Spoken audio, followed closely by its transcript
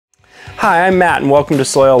Hi, I'm Matt and welcome to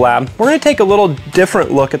SoiLab. We're going to take a little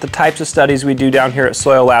different look at the types of studies we do down here at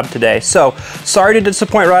SoiLab today. So, sorry to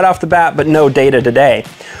disappoint right off the bat, but no data today.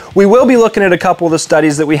 We will be looking at a couple of the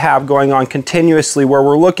studies that we have going on continuously where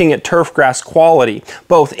we're looking at turfgrass quality,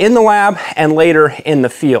 both in the lab and later in the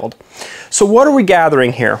field. So what are we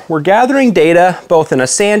gathering here? We're gathering data both in a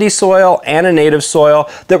sandy soil and a native soil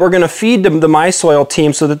that we're going to feed to the MySoil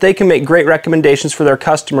team so that they can make great recommendations for their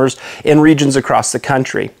customers in regions across the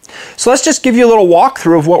country. So let's just give you a little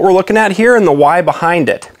walkthrough of what we're looking at here and the why behind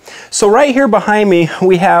it. So right here behind me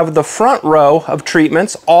we have the front row of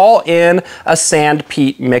treatments all in a sand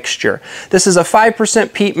peat mixture. This is a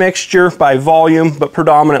 5% peat mixture by volume but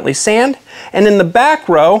predominantly sand. And in the back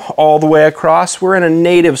row all the way across we're in a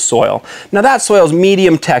native soil. Now that soil is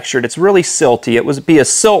medium textured, it's really silty. It would be a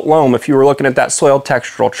silt loam if you were looking at that soil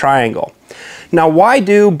textural triangle. Now why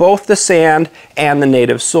do both the sand and the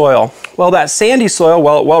native soil? Well, that sandy soil,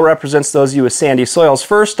 well, it well represents those of you with sandy soils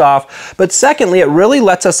first off, but secondly, it really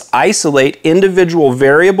lets us isolate individual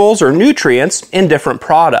variables or nutrients in different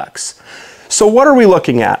products. So what are we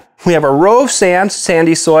looking at? We have a row of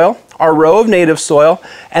sandy soil, our row of native soil,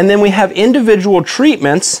 and then we have individual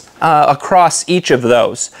treatments across each of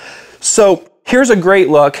those. So here's a great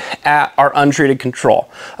look at our untreated control.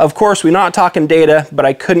 Of course, we're not talking data, but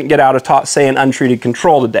I couldn't get out of saying untreated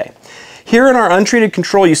control today. Here in our untreated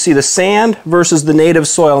control, you see the sand versus the native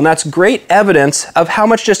soil, and that's great evidence of how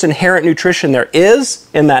much just inherent nutrition there is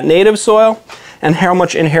in that native soil and how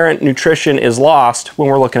much inherent nutrition is lost when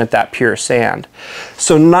we're looking at that pure sand.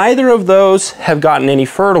 So neither of those have gotten any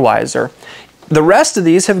fertilizer. The rest of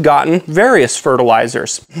these have gotten various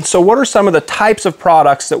fertilizers. So what are some of the types of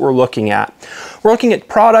products that we're looking at? We're looking at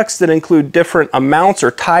products that include different amounts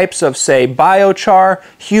or types of, say, biochar,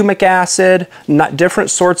 humic acid, different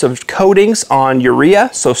sorts of coatings on urea,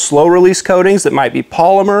 so slow release coatings that might be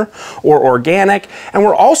polymer or organic. And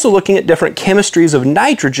we're also looking at different chemistries of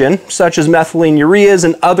nitrogen, such as methylene ureas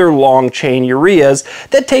and other long chain ureas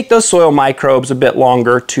that take those soil microbes a bit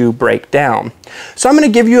longer to break down. So I'm going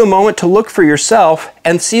to give you a moment to look for yourself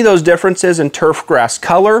and see those differences in turfgrass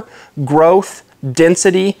color, growth,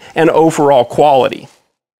 density, and overall quality.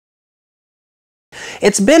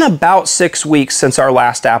 It's been about 6 weeks since our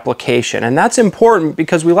last application, and that's important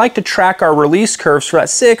because we like to track our release curves for that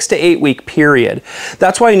 6 to 8 week period.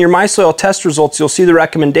 That's why in your MySoil test results you'll see the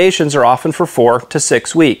recommendations are often for 4 to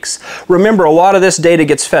 6 weeks. Remember, a lot of this data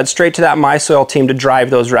gets fed straight to that MySoil team to drive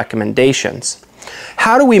those recommendations.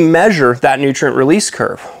 How do we measure that nutrient release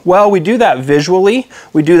curve? Well, we do that visually.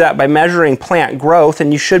 We do that by measuring plant growth,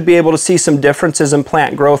 and you should be able to see some differences in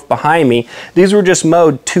plant growth behind me. These were just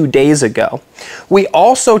mowed 2 days ago. We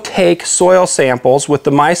also take soil samples with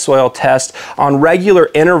the MySoil test on regular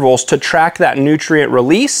intervals to track that nutrient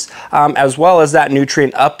release as well as that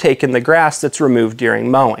nutrient uptake in the grass that's removed during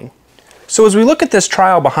mowing. So as we look at this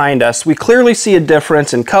trial behind us, we clearly see a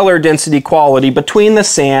difference in color, density, quality between the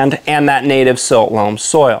sand and that native silt loam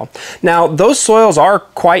soil. Now, those soils are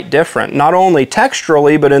quite different, not only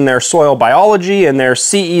texturally, but in their soil biology and their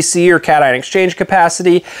CEC or cation exchange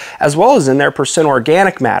capacity, as well as in their percent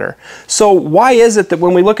organic matter. So why is it that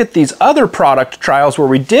when we look at these other product trials where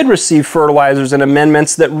we did receive fertilizers and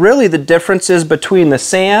amendments that really the differences between the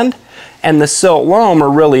sand and the silt loam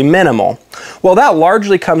are really minimal? Well, that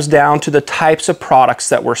largely comes down to the types of products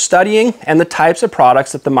that we're studying and the types of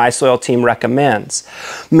products that the MySoil team recommends.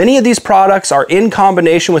 Many of these products are in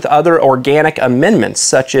combination with other organic amendments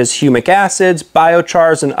such as humic acids,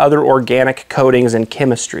 biochars, and other organic coatings and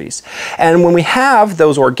chemistries. And when we have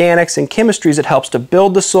those organics and chemistries, it helps to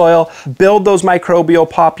build the soil, build those microbial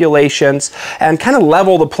populations, and kind of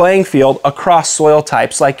level the playing field across soil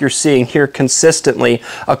types like you're seeing here consistently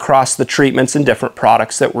across the treatments and different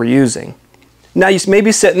products that we're using. Now you may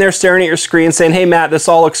be sitting there staring at your screen saying, hey Matt, this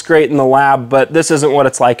all looks great in the lab, but this isn't what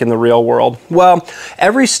it's like in the real world. Well,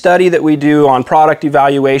 every study that we do on product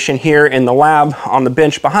evaluation here in the lab, on the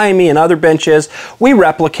bench behind me and other benches, we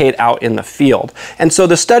replicate out in the field. And so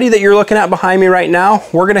the study that you're looking at behind me right now,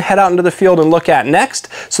 we're going to head out into the field and look at next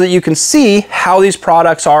so that you can see how these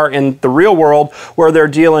products are in the real world where they're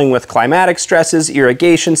dealing with climatic stresses,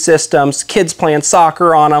 irrigation systems, kids playing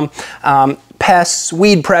soccer on them, pests,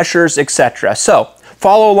 weed pressures, etc. So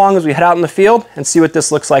follow along as we head out in the field and see what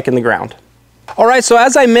this looks like in the ground. All right, so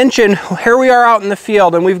as I mentioned, here we are out in the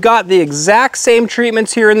field, and we've got the exact same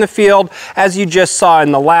treatments here in the field as you just saw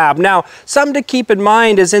in the lab. Now, something to keep in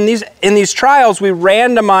mind is in these trials, we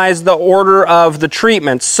randomize the order of the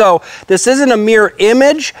treatments. So this isn't a mirror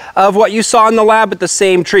image of what you saw in the lab, but the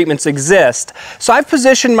same treatments exist. So I've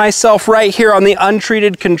positioned myself right here on the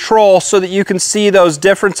untreated control so that you can see those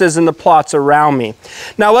differences in the plots around me.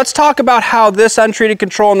 Now let's talk about how this untreated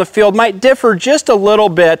control in the field might differ just a little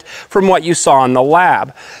bit from what you saw in the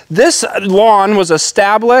lab. This lawn was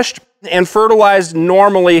established and fertilized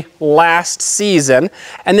normally last season,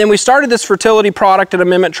 and then we started this fertility product and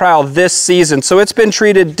amendment trial this season. So it's been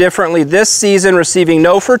treated differently this season, receiving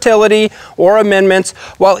no fertility or amendments,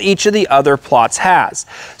 while each of the other plots has.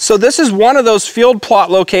 So this is one of those field plot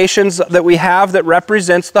locations that we have that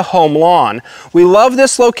represents the home lawn. We love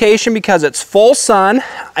this location because it's full sun,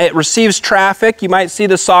 it receives traffic. You might see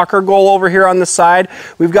the soccer goal over here on the side.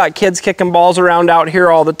 We've got kids kicking balls around out here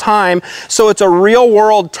all the time. So it's a real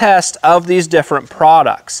world test of these different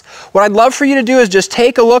products. What I'd love for you to do is just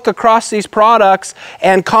take a look across these products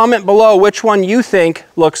and comment below which one you think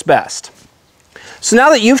looks best. So now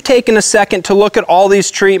that you've taken a second to look at all these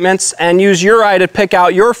treatments and use your eye to pick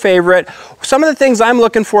out your favorite, some of the things I'm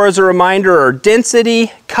looking for as a reminder are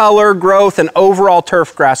density, color, growth, and overall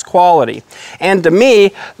turf grass quality. And to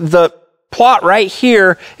me, the plot right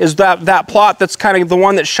here is that plot that's kind of the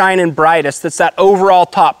one that's shining brightest, that's that overall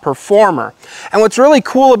top performer. And what's really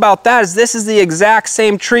cool about that is this is the exact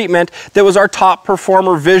same treatment that was our top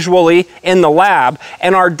performer visually in the lab,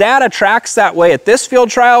 and our data tracks that way at this field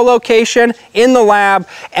trial location, in the lab,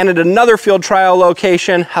 and at another field trial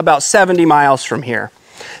location about 70 miles from here.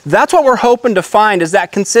 That's what we're hoping to find, is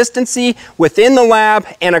that consistency within the lab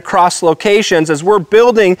and across locations as we're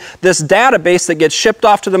building this database that gets shipped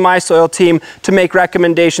off to the MySoil team to make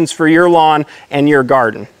recommendations for your lawn and your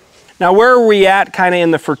garden. Now, where are we at kind of in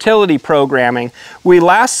the fertility programming? We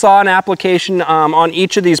last saw an application on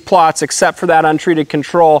each of these plots, except for that untreated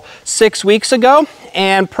control, 6 weeks ago.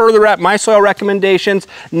 And per the MySoil recommendations,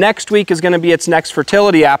 next week is going to be its next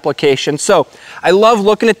fertility application. So I love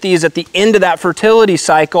looking at these at the end of that fertility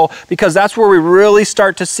cycle, because that's where we really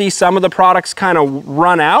start to see some of the products kind of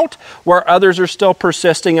run out, where others are still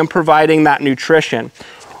persisting and providing that nutrition.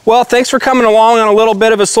 Well, thanks for coming along on a little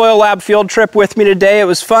bit of a SoiLab field trip with me today. It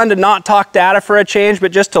was fun to not talk data for a change,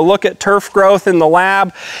 but just to look at turf growth in the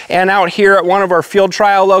lab and out here at one of our field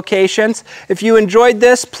trial locations. If you enjoyed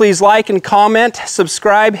this, please like and comment,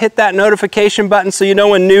 subscribe, hit that notification button so you know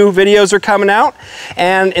when new videos are coming out.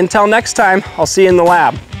 And until next time, I'll see you in the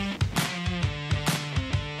lab.